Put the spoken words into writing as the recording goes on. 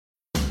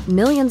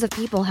Millions of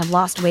people have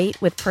lost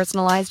weight with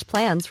personalized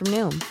plans from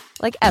Noom.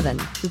 Like Evan,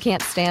 who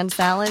can't stand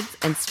salads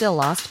and still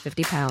lost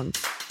 50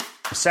 pounds.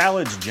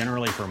 Salads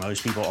generally for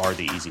most people are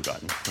the easy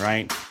button,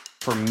 right?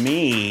 For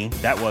me,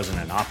 that wasn't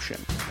an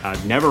option.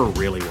 I never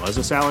really was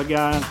a salad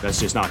guy. That's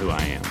just not who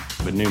I am.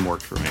 But Noom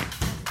worked for me.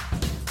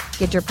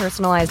 Get your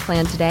personalized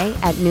plan today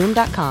at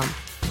Noom.com.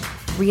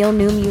 Real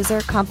Noom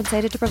user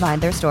compensated to provide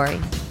their story.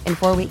 In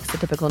 4 weeks, the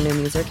typical Noom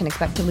user can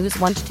expect to lose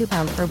 1 to 2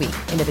 pounds per week.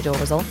 Individual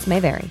results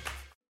may vary.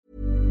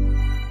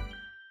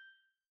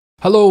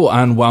 Hello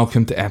and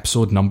welcome to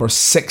episode number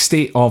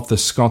 60 of the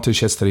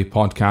Scottish History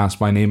Podcast.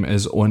 My name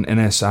is Owen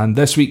Innes and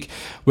this week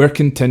we're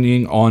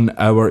continuing on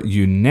our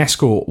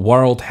UNESCO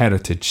World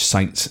Heritage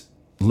Sites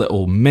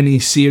little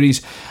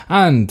mini-series,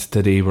 and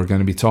today we're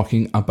going to be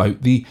talking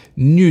about the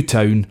new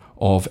town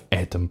of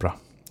Edinburgh.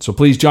 So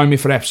please join me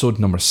for episode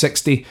number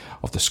 60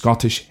 of the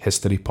Scottish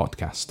History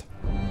Podcast.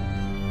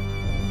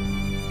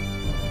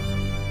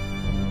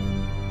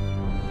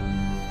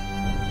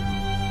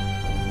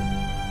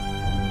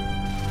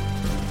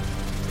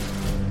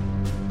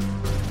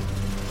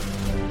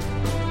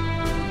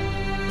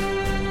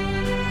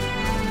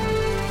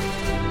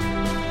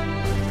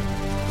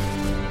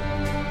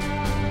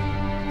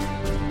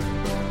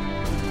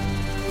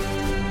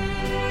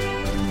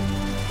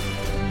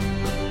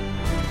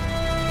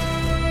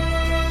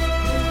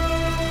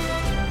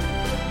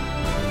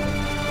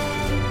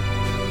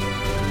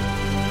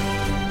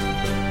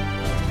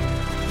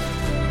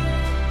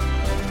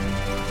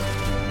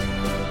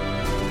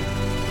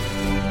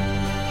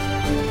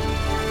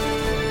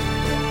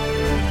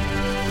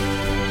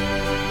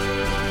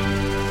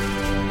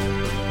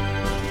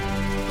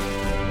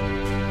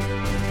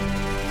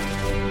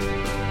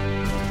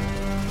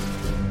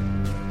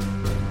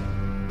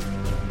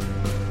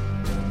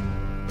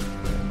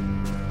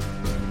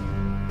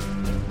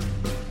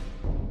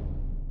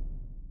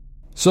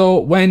 So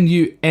when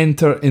you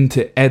enter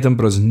into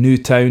Edinburgh's new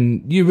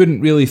town, you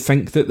wouldn't really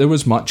think that there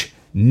was much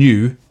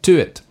new to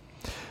it.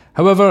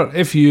 However,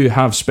 if you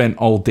have spent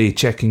all day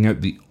checking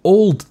out the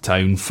old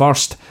town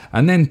first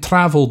and then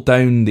travelled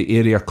down the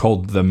area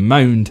called the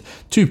Mound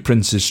to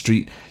Princes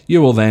Street,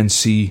 you will then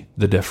see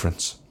the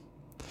difference.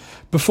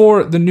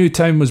 Before the new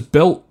town was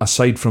built,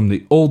 aside from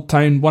the old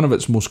town, one of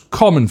its most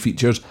common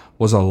features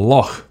was a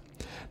loch.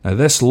 Now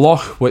this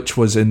loch, which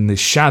was in the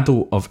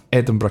shadow of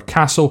Edinburgh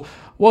Castle,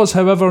 was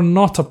however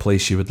not a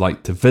place you would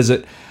like to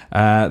visit,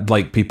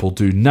 like people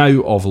do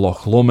now of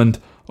Loch Lomond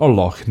or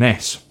Loch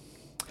Ness.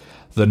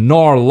 The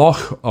Nor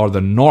Loch, or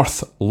the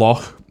North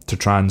Loch to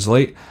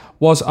translate,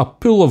 was a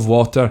pool of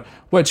water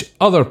which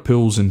other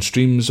pools and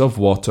streams of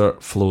water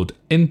flowed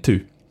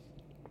into.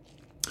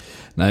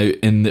 Now,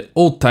 in the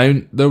old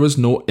town, there was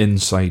no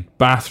inside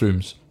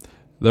bathrooms.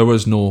 There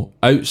was no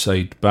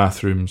outside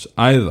bathrooms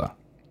either.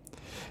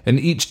 In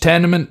each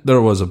tenement,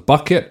 there was a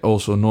bucket,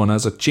 also known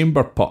as a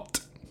chamber pot,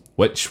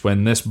 which,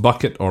 when this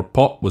bucket or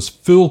pot was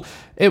full,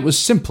 it was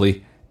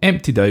simply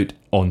emptied out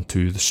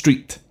onto the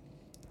street.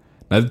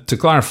 Now, to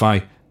clarify,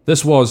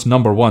 this was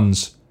number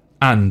ones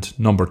and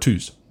number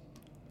twos.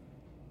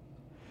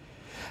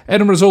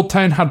 Edinburgh's Old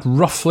Town had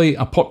roughly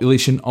a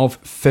population of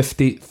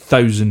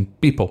 50,000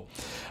 people,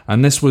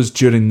 and this was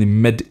during the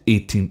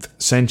mid-18th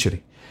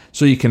century.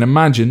 So you can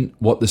imagine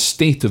what the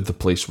state of the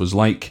place was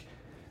like,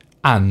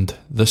 and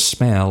the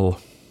smell.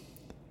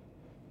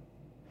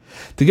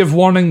 To give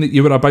warning that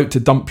you were about to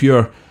dump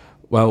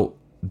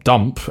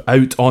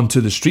out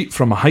onto the street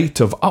from a height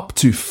of up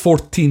to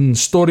 14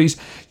 stories,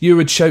 you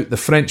would shout the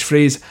French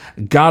phrase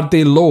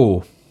 "Gardez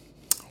l'eau,"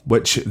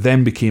 which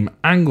then became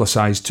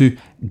anglicised to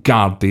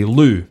 "Gardez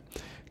l'eau,"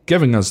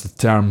 giving us the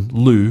term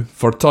loo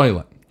for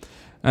toilet.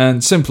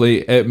 And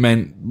simply it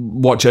meant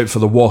watch out for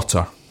the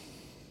water.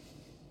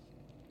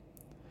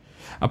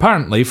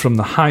 Apparently, from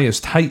the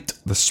highest height,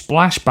 the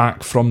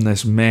splashback from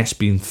this mess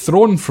being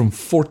thrown from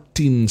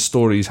 14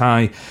 stories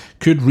high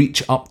could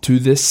reach up to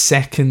the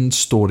second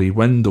story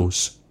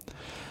windows.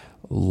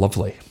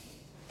 Lovely.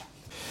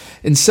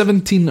 In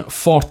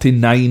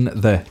 1749,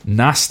 the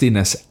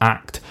Nastiness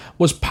Act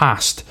was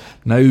passed,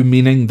 now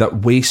meaning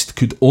that waste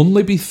could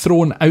only be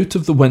thrown out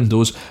of the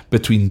windows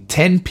between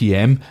 10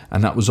 p.m,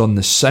 and that was on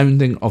the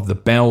sounding of the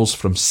bells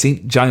from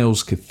St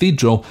Giles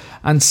Cathedral,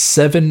 and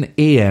 7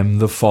 a.m.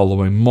 the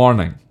following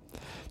morning.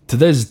 To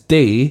this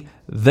day,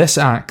 this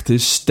act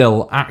is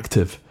still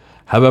active.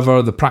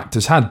 However, the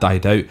practice had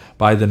died out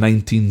by the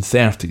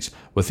 1930s,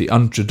 with the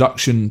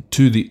introduction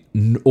to the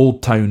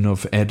old town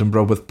of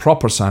Edinburgh with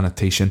proper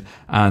sanitation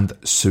and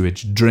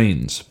sewage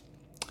drains.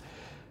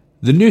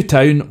 The new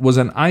town was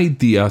an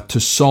idea to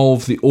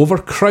solve the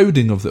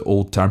overcrowding of the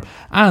old town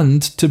and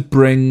to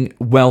bring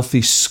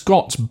wealthy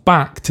Scots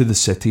back to the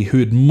city who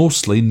had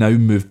mostly now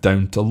moved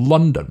down to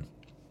London.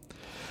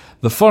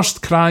 The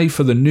first cry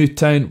for the new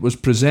town was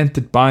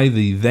presented by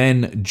the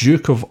then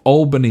Duke of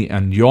Albany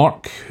and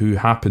York, who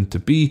happened to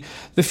be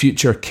the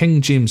future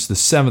King James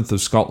VII of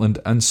Scotland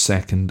and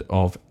 2nd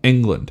of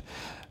England.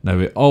 Now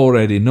we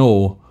already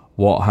know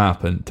what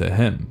happened to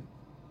him.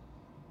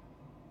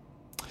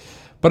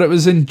 But it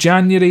was in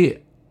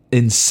January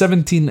in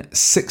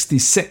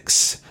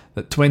 1766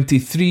 that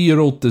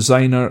 23-year-old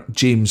designer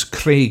James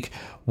Craig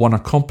won a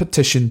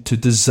competition to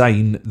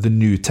design the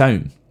new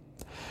town.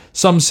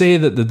 Some say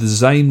that the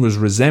design was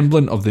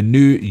resemblant of the new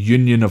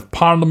Union of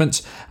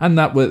Parliaments, and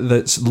that with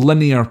its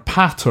linear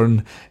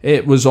pattern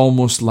it was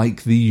almost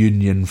like the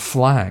Union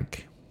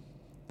flag.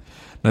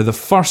 Now, the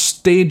first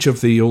stage of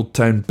the Old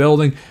Town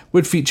building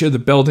would feature the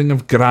building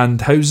of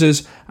grand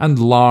houses and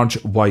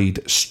large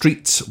wide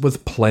streets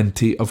with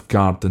plenty of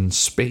garden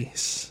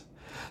space.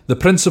 The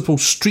principal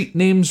street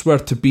names were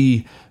to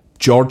be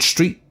George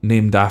Street,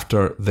 named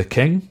after the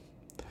King,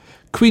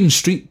 Queen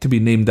Street, to be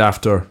named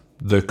after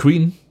the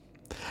Queen,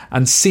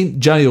 and St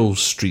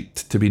Giles Street,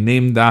 to be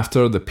named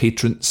after the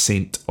patron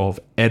saint of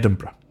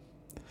Edinburgh.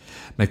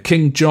 Now,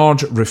 King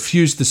George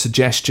refused the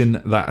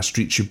suggestion that a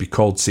street should be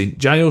called St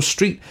Giles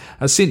Street,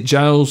 as St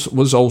Giles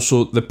was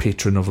also the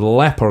patron of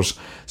lepers,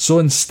 so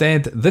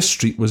instead this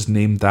street was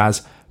named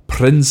as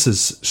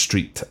Prince's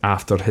Street,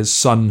 after his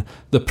son,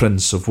 the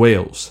Prince of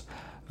Wales.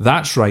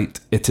 That's right,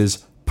 it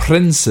is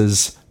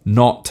Prince's,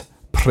 not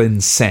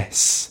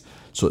Princess.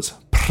 So it's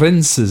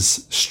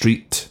Prince's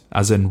Street,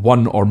 as in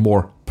one or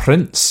more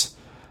prince,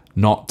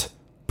 not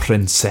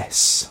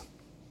princess.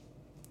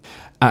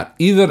 At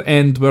either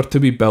end were to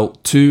be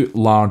built two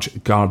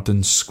large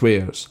garden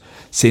squares,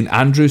 St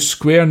Andrew's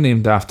Square,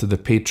 named after the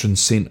patron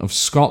saint of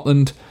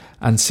Scotland,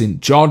 and St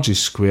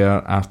George's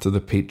Square, after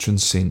the patron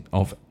saint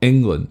of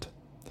England.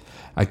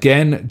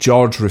 Again,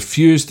 George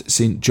refused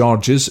St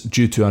George's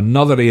due to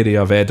another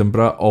area of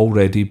Edinburgh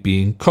already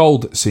being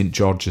called St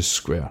George's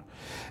Square.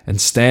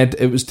 Instead,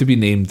 it was to be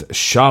named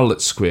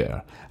Charlotte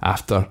Square,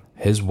 after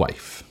his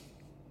wife.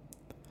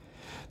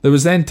 There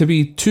was then to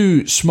be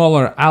two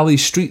smaller alley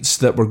streets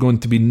that were going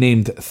to be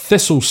named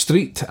Thistle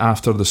Street,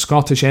 after the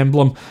Scottish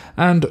emblem,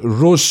 and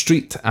Rose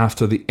Street,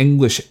 after the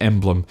English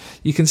emblem.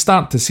 You can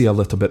start to see a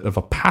little bit of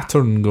a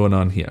pattern going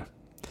on here.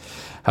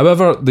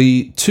 However,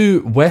 the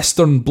two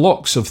western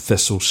blocks of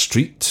Thistle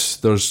Street,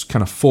 there's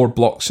kind of 4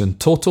 blocks in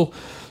total,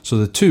 so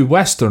the two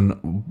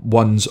western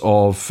ones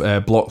of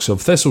blocks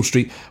of Thistle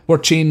Street were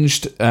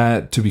changed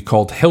to be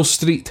called Hill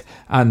Street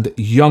and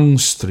Young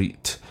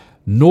Street.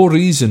 No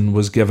reason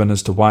was given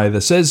as to why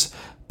this is,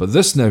 but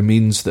this now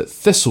means that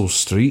Thistle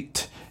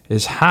Street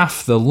is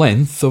half the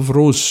length of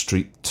Rose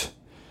Street.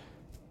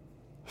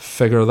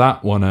 Figure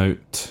that one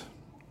out.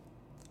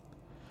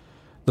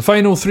 The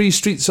final 3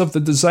 streets of the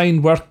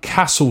design were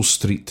Castle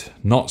Street,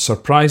 not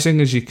surprising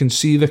as you can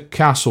see the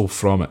castle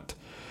from it,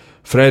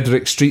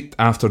 Frederick Street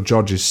after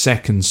George's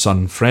second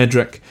son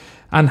Frederick,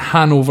 and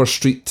Hanover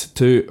Street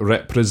to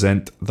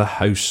represent the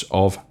House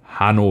of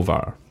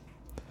Hanover.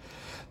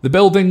 The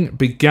building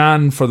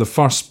began for the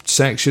first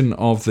section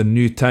of the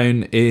new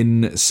town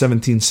in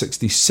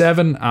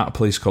 1767 at a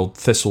place called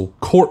Thistle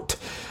Court,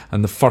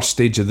 and the first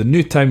stage of the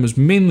new town was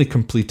mainly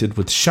completed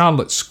with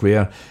Charlotte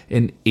Square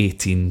in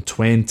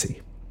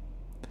 1820.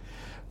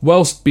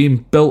 Whilst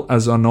being built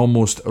as an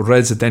almost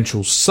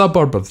residential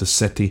suburb of the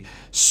city,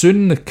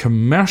 soon the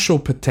commercial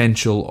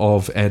potential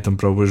of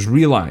Edinburgh was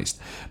realised,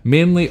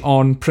 mainly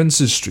on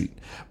Prince's Street,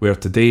 where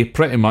today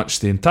pretty much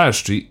the entire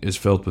street is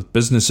filled with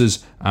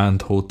businesses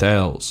and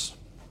hotels.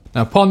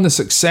 Now, upon the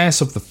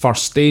success of the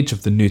first stage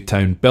of the new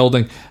town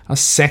building, a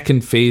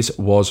second phase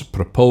was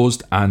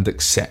proposed and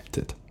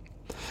accepted.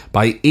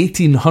 By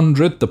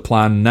 1800, the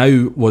plan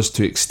now was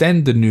to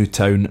extend the new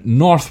town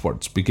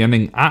northwards,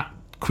 beginning at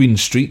Queen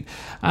Street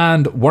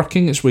and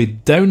working its way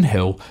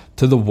downhill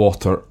to the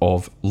Water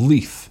of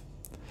Leith.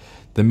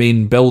 The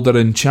main builder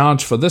in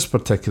charge for this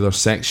particular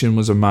section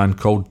was a man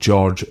called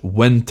George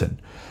Winton.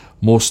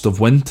 Most of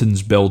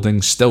Winton's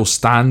buildings still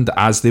stand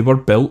as they were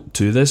built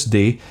to this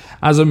day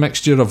as a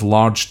mixture of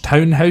large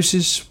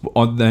townhouses,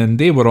 and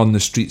they were on the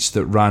streets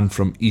that ran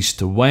from east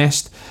to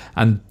west,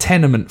 and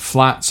tenement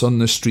flats on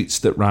the streets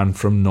that ran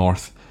from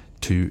north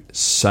to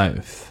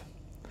south.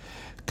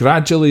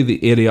 Gradually,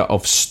 the area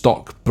of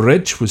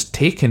Stockbridge was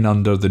taken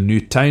under the new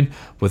town,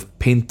 with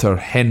painter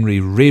Henry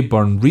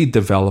Raeburn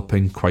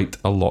redeveloping quite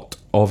a lot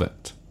of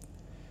it.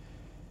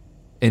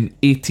 In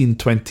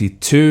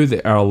 1822,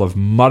 the Earl of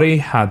Murray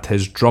had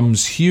his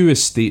Drumsheugh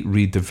estate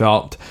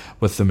redeveloped,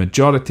 with the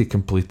majority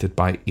completed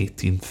by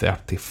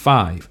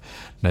 1835.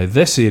 Now,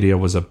 this area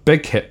was a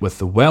big hit with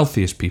the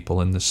wealthiest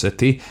people in the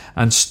city,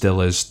 and still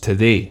is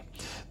today.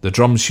 The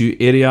Drumsheugh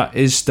area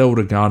is still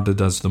regarded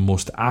as the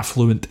most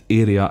affluent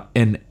area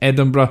in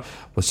Edinburgh,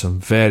 with some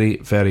very,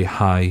 very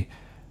high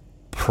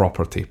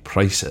property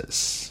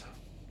prices.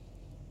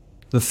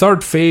 The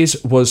third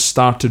phase was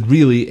started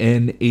really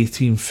in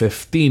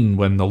 1815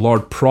 when the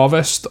Lord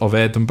Provost of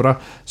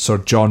Edinburgh, Sir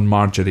John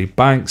Margery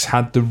Banks,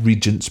 had the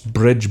Regent's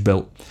Bridge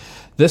built.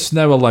 This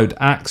now allowed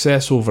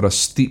access over a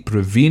steep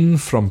ravine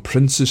from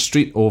Prince's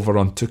Street over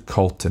onto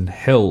Calton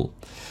Hill.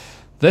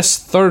 This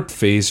third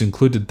phase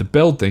included the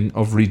building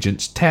of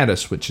Regent's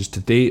Terrace, which is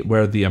today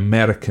where the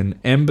American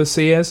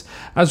Embassy is,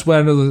 as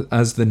well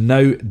as the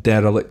now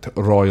derelict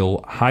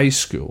Royal High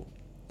School.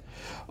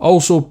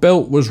 Also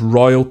built was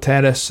Royal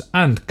Terrace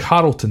and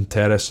Carlton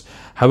Terrace.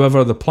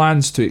 However, the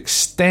plans to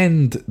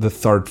extend the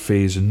third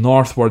phase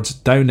northwards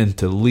down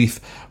into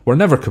Leith were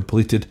never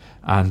completed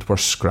and were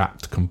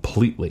scrapped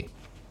completely.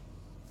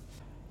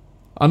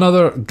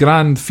 Another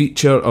grand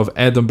feature of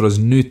Edinburgh's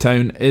new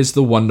town is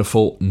the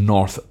wonderful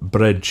North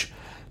Bridge.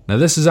 Now,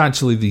 this is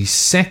actually the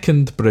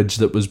second bridge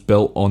that was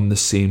built on the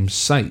same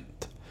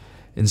site.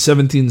 In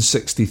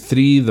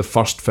 1763, the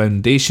first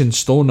foundation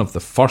stone of the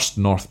first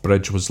North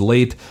Bridge was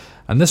laid,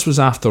 and this was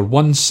after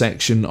one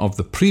section of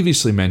the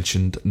previously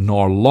mentioned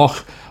Nor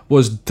Loch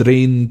was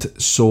drained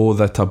so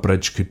that a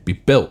bridge could be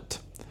built.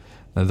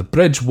 Now, the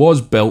bridge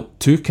was built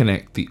to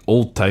connect the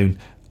old town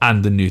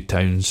and the new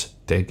towns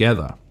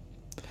together.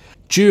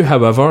 Due,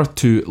 however,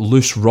 to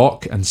loose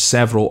rock and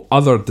several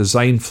other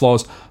design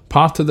flaws,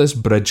 part of this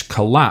bridge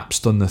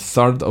collapsed on the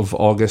 3rd of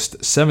August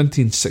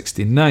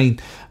 1769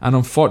 and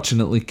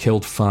unfortunately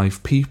killed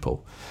 5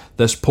 people.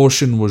 This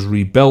portion was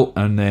rebuilt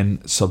and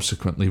then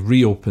subsequently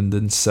reopened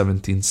in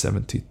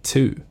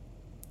 1772.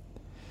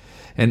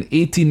 In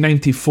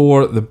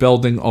 1894, the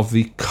building of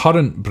the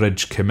current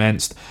bridge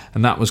commenced,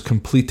 and that was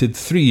completed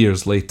 3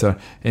 years later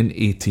in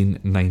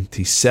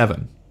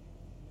 1897.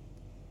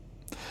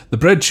 The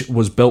bridge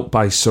was built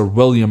by Sir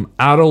William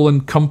Arrol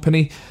and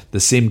Company, the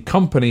same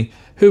company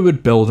who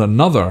would build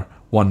another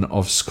one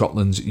of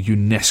Scotland's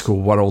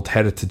UNESCO World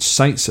Heritage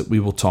Sites that we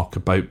will talk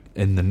about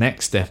in the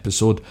next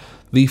episode,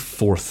 the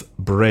Forth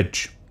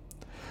Bridge.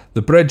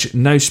 The bridge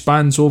now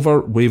spans over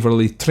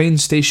Waverley train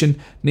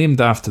station, named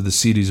after the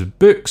series of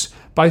books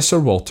by Sir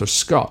Walter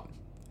Scott.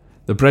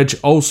 The bridge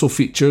also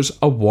features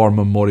a war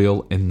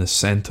memorial in the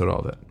centre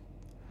of it.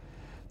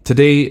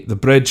 Today, the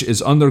bridge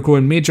is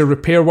undergoing major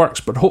repair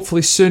works, but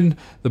hopefully soon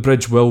the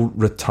bridge will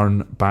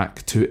return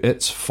back to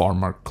its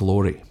former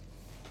glory.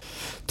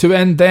 To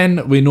end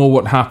then, we know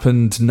what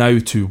happened now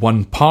to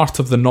one part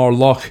of the Nor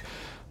Loch,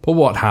 but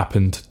what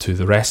happened to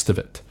the rest of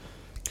it?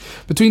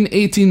 Between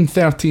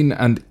 1813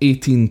 and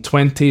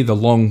 1820, the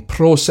long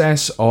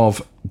process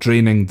of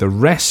draining the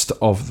rest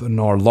of the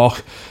Nor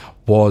Loch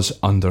was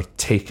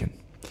undertaken.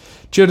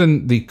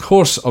 During the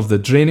course of the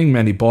draining,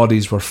 many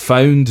bodies were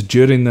found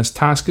during this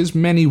task, as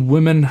many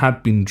women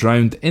had been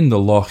drowned in the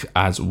loch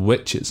as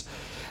witches.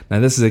 Now,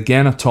 this is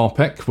again a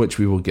topic which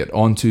we will get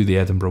onto, the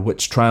Edinburgh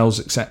witch trials,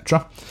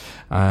 etc.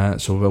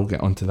 So we'll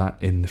get onto that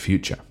in the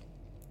future.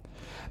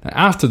 Now,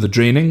 after the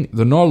draining,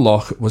 the Nor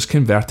Loch was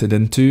converted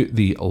into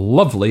the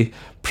lovely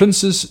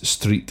Princes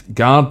Street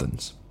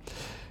Gardens.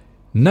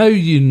 Now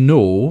you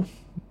know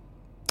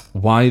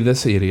why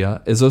this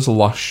area is as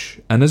lush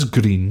and as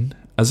green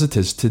as it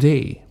is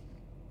today.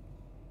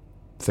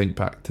 Think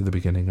back to the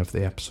beginning of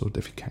the episode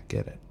if you can't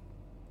get it.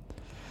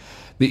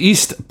 The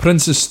East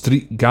Princes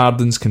Street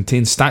Gardens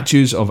contain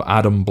statues of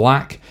Adam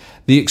Black,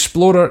 the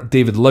explorer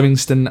David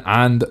Livingstone,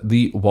 and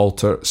the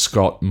Walter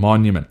Scott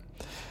Monument.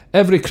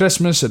 Every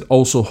Christmas it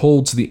also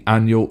holds the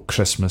annual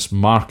Christmas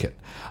market,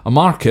 a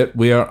market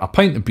where a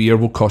pint of beer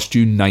will cost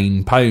you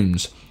 £9.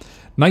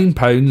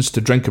 £9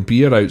 to drink a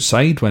beer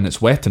outside when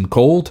it's wet and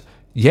cold?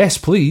 Yes,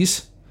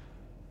 please.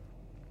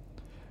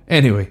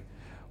 Anyway,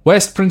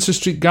 West Princes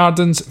Street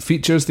Gardens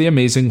features the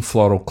amazing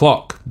floral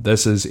clock.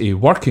 This is a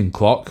working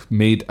clock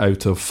made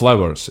out of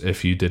flowers,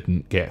 if you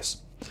didn't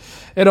guess.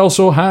 It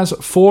also has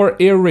 4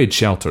 air raid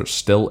shelters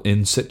still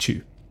in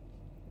situ.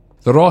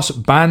 The Ross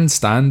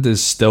Bandstand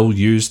is still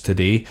used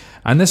today,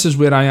 and this is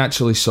where I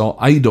actually saw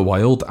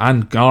Idlewild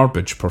and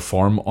Garbage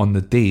perform on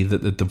the day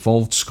that the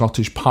devolved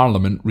Scottish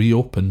Parliament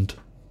reopened.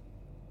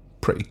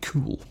 Pretty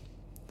cool.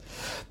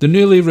 The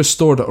newly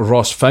restored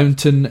Ross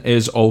Fountain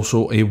is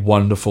also a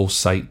wonderful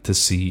sight to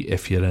see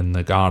if you're in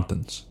the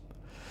gardens.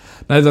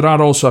 Now, there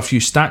are also a few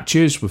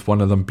statues, with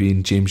one of them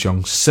being James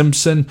Young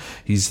Simpson.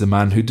 He's the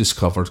man who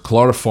discovered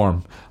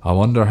chloroform. I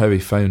wonder how he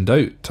found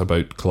out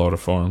about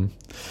chloroform.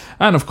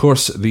 And of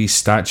course, the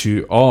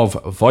statue of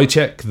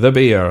Wojciech the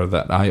Bear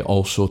that I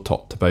also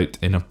talked about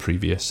in a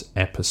previous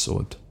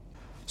episode.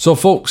 So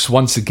folks,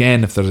 once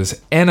again, if there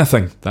is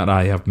anything that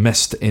I have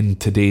missed in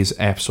today's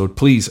episode,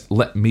 please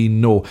let me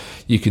know.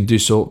 You can do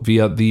so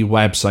via the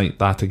website.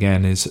 That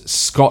again is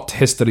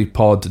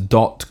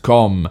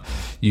scotthistorypod.com.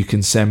 You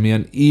can send me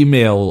an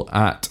email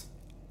at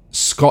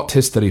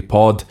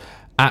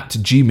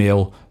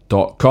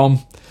scotthistorypod@gmail.com.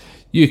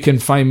 You can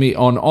find me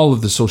on all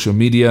of the social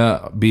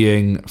media,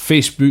 being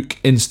Facebook,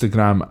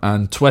 Instagram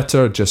and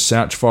Twitter. Just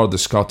search for the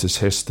Scottish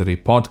History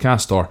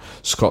Podcast or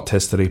Scott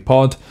History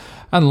Pod.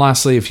 And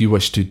lastly, if you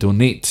wish to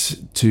donate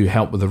to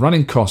help with the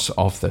running costs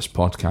of this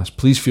podcast,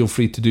 please feel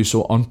free to do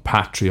so on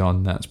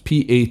Patreon. That's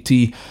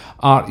Patreon.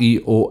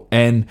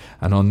 And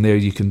on there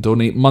you can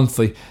donate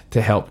monthly to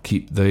help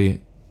keep the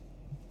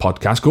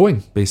podcast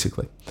going,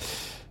 basically.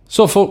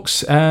 So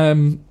folks,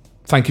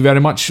 thank you very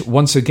much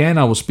once again.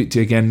 I will speak to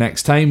you again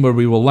next time, where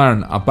we will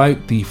learn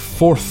about the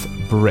Forth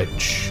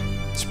Bridge.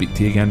 Speak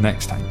to you again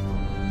next time.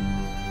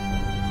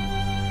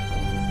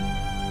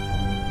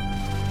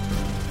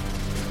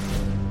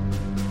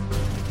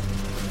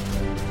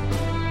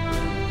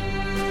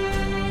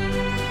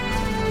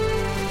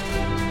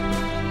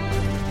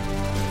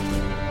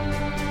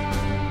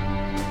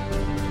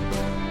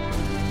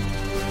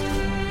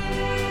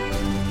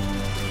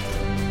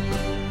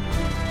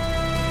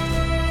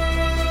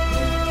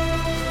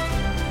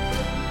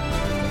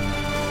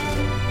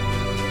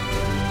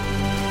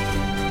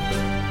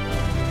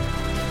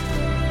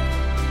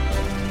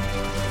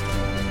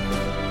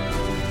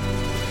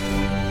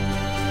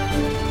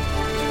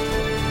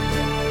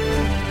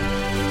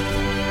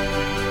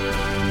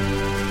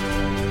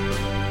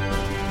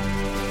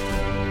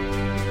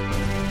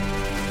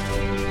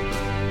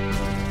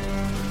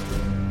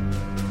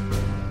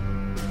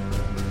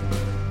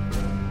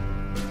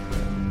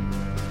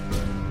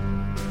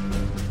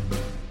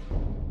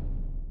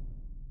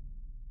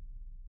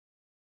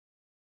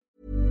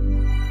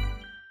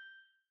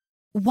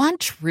 Want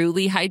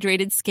truly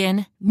hydrated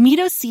skin? Meet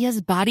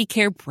Osea's Body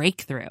Care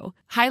Breakthrough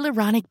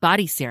Hyaluronic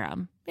Body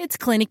Serum. It's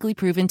clinically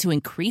proven to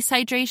increase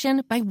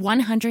hydration by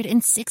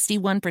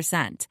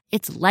 161%.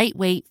 It's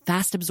lightweight,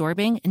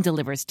 fast-absorbing, and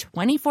delivers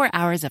 24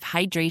 hours of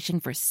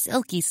hydration for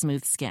silky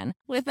smooth skin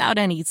without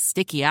any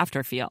sticky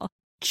afterfeel.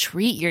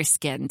 Treat your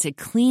skin to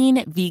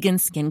clean, vegan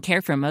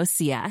skincare from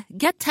Osea.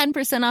 Get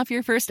 10% off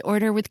your first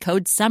order with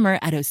code SUMMER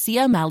at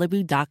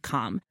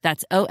OseaMalibu.com.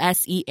 That's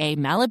OSEA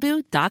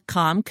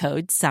Malibu.com,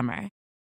 code SUMMER.